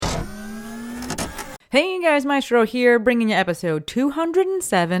Hey guys, Maestro here, bringing you episode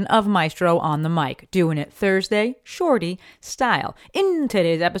 207 of Maestro on the Mic, doing it Thursday, shorty style. In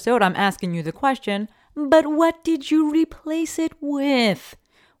today's episode, I'm asking you the question, but what did you replace it with?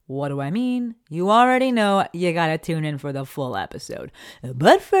 What do I mean? You already know, you gotta tune in for the full episode.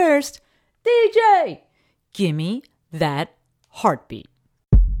 But first, DJ, gimme that heartbeat.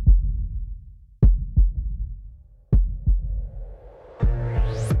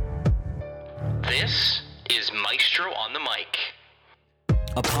 This is Maestro on the Mic,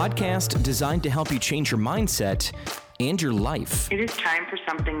 a podcast designed to help you change your mindset and your life. It is time for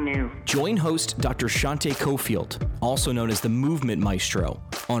something new. Join host Dr. Shante Cofield, also known as the Movement Maestro,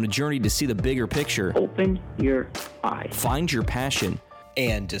 on a journey to see the bigger picture, Open your eyes. find your passion,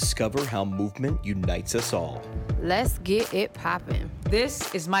 and discover how movement unites us all. Let's get it poppin'.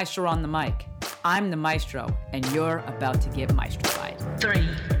 This is Maestro on the Mic. I'm the Maestro, and you're about to get maestrofied. 3,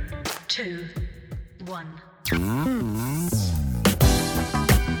 2, 1.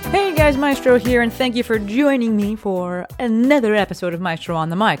 Hey guys, Maestro here, and thank you for joining me for another episode of Maestro on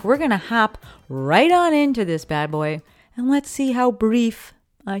the Mic. We're gonna hop right on into this bad boy, and let's see how brief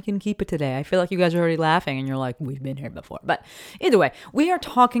I can keep it today. I feel like you guys are already laughing, and you're like, we've been here before. But either way, we are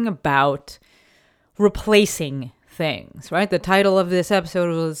talking about replacing things, right? The title of this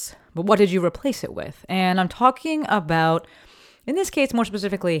episode was, but what did you replace it with? And I'm talking about, in this case, more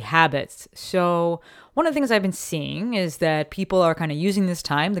specifically, habits. So one of the things I've been seeing is that people are kind of using this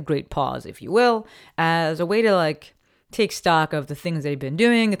time, the great pause, if you will, as a way to take stock of the things they've been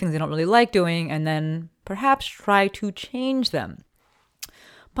doing, the things they don't really like doing, and then perhaps try to change them.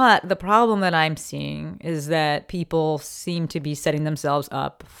 But the problem that I'm seeing is that people seem to be setting themselves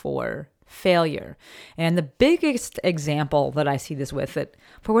up for failure. And the biggest example that I see this with, that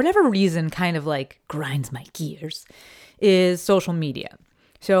for whatever reason kind of grinds my gears, is social media.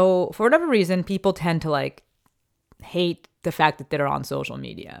 So for whatever reason, people tend to hate the fact that they're on social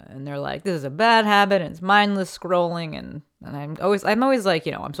media, and they're like, this is a bad habit and it's mindless scrolling. And I'm always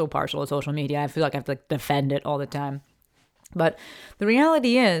I'm so partial to social media. I feel like I have to defend it all the time. But the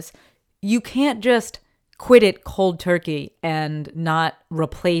reality is, you can't just quit it cold turkey and not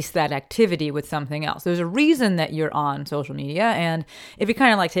replace that activity with something else. There's a reason that you're on social media, and if you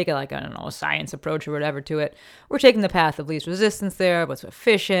kind of take a science approach or whatever to it, we're taking the path of least resistance there, what's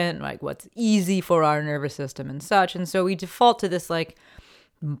efficient, what's easy for our nervous system and such. And so we default to this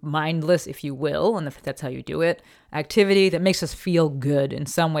mindless, if you will, and if that's how you do it, activity that makes us feel good in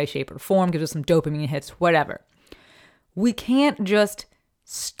some way, shape, or form, gives us some dopamine hits, whatever. We can't just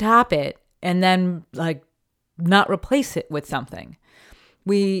stop it and then not replace it with something.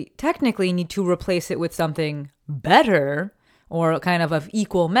 We technically need to replace it with something better or kind of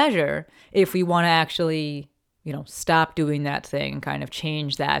equal measure if we want to actually, stop doing that thing and kind of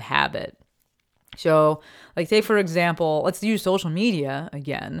change that habit. So, say for example, let's use social media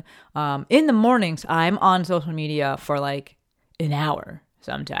again. In the mornings, I'm on social media for an hour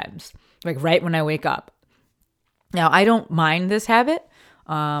sometimes, right when I wake up. Now, I don't mind this habit.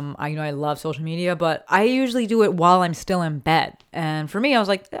 I love social media, but I usually do it while I'm still in bed. And for me, I was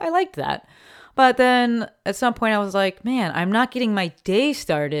I liked that. But then at some point I was like, man, I'm not getting my day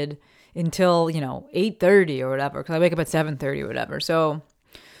started until, 8:30 or whatever, because I wake up at 7:30 or whatever. So,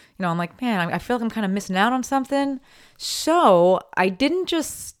 I'm like, man, I feel like I'm kind of missing out on something. So I didn't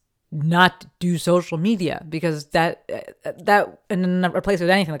just not do social media, because that and then not replace it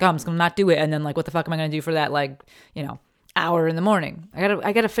with anything. I'm just gonna not do it, and then what the fuck am I gonna do for that hour in the morning?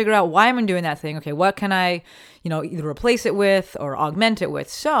 I gotta figure out why I'm doing that thing. Okay, what can I either replace it with or augment it with?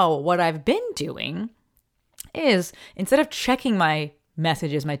 So what I've been doing is, instead of checking my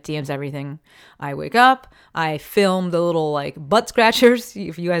messages, my DMs, everything, I wake up, I film the little butt scratchers.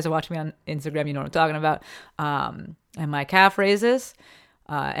 If you guys are watching me on Instagram, you know what I'm talking about. And my calf raises.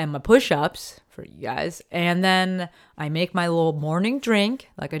 And my push-ups for you guys. And then I make my little morning drink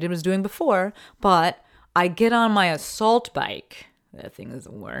like I was doing before, but I get on my assault bike. That thing is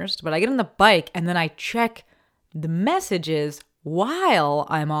the worst. But I get on the bike, and then I check the messages while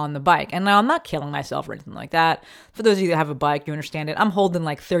I'm on the bike. And now I'm not killing myself or anything like that. For those of you that have a bike, you understand it. I'm holding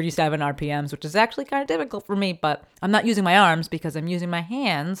 37 RPMs, which is actually kind of difficult for me, but I'm not using my arms because I'm using my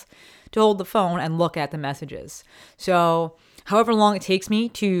hands to hold the phone and look at the messages. So however long it takes me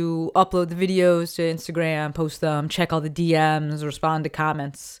to upload the videos to Instagram, post them, check all the DMs, respond to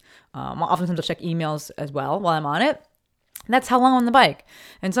comments. Oftentimes I'll check emails as well while I'm on it. That's how long I'm on the bike.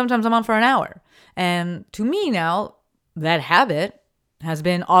 And sometimes I'm on for an hour. And to me now, that habit has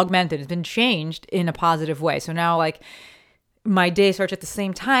been augmented. It's been changed in a positive way. So now my day starts at the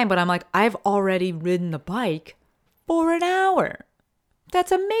same time, but I'm I've already ridden the bike for an hour.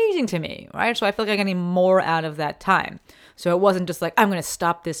 that's amazing to me, right? So I feel like I'm getting more out of that time. So it wasn't just like, I'm going to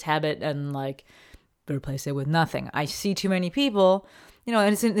stop this habit and like replace it with nothing. I see too many people, you know,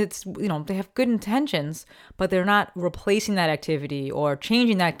 and it's you know, they have good intentions, but they're not replacing that activity or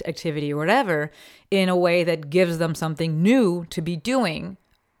changing that activity or whatever in a way that gives them something new to be doing,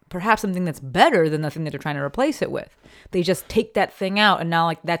 perhaps something that's better than the thing that they're trying to replace it with. They just take that thing out, and now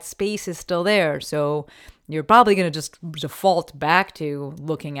like that space is still there. So you're probably going to just default back to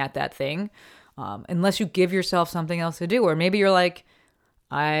looking at that thing, unless you give yourself something else to do. Or maybe you're like,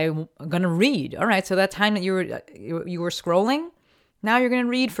 I'm going to read. All right, so that time that you were scrolling, now you're going to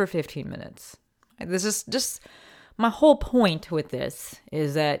read for 15 minutes. This is just my whole point with this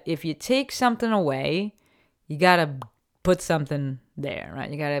is that if you take something away, you got to put something there, right?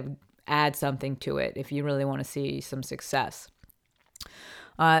 You got to add something to it if you really want to see some success.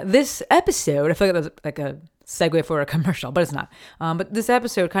 This episode, I feel like that's like a segue for a commercial, but it's not. But this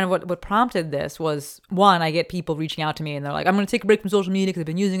episode, kind of what prompted this was, one, I get people reaching out to me and they're like, I'm going to take a break from social media because I've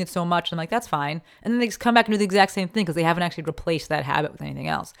been using it so much. And I'm like, that's fine. And then they just come back and do the exact same thing because they haven't actually replaced that habit with anything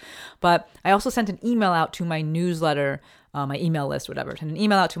else. But I also sent an email out to my newsletter, my email list, whatever. Sent an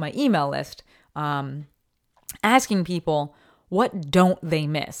email out to my email list asking people, what don't they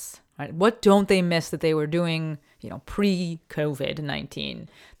miss? Right? What don't they miss that they were doing, you know, pre-COVID-19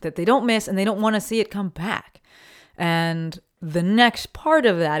 that they don't miss and they don't want to see it come back? And the next part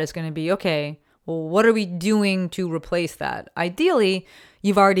of that is going to be, okay, well, what are we doing to replace that? Ideally,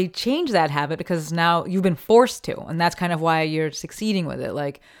 you've already changed that habit because now you've been forced to, and that's kind of why you're succeeding with it.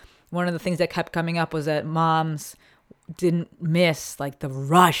 Like one of the things that kept coming up was that moms didn't miss like the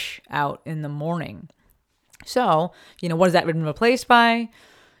rush out in the morning. So, you know, what has that been replaced by?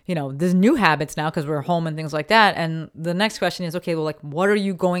 You know, there's new habits now because we're home and things like that. And the next question is, okay, well, like, what are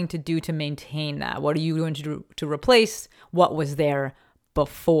you going to do to maintain that? What are you going to do to replace what was there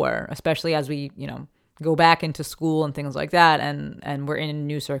before, especially as we, you know, go back into school and things like that, and we're in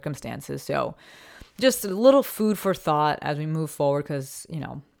new circumstances. So just a little food for thought as we move forward because, you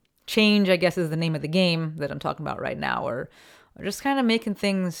know, change, I guess, is the name of the game that I'm talking about right now, or just kind of making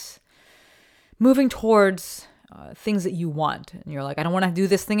things, moving towards things that you want. And you're like, I don't want to do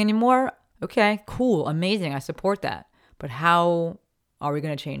this thing anymore. Okay, cool, amazing. I support that. But how are we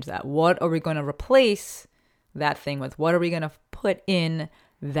going to change that? What are we going to replace that thing with? What are we going to put in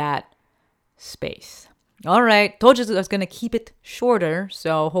that space? All right, told you I was going to keep it shorter.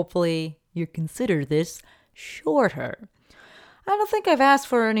 So hopefully you consider this shorter. I don't think I've asked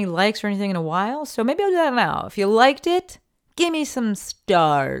for any likes or anything in a while. So maybe I'll do that now. If you liked it, give me some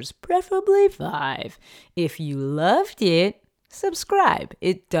stars, preferably 5. If you loved it, subscribe.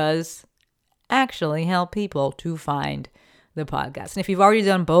 It does actually help people to find the podcast. And if you've already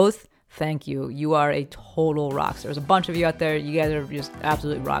done both, thank you. You are a total rock star. There's a bunch of you out there. You guys are just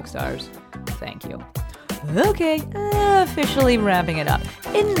absolute rock stars. Thank you. Okay, officially wrapping it up.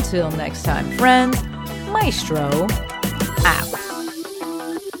 Until next time, friends, Maestro out.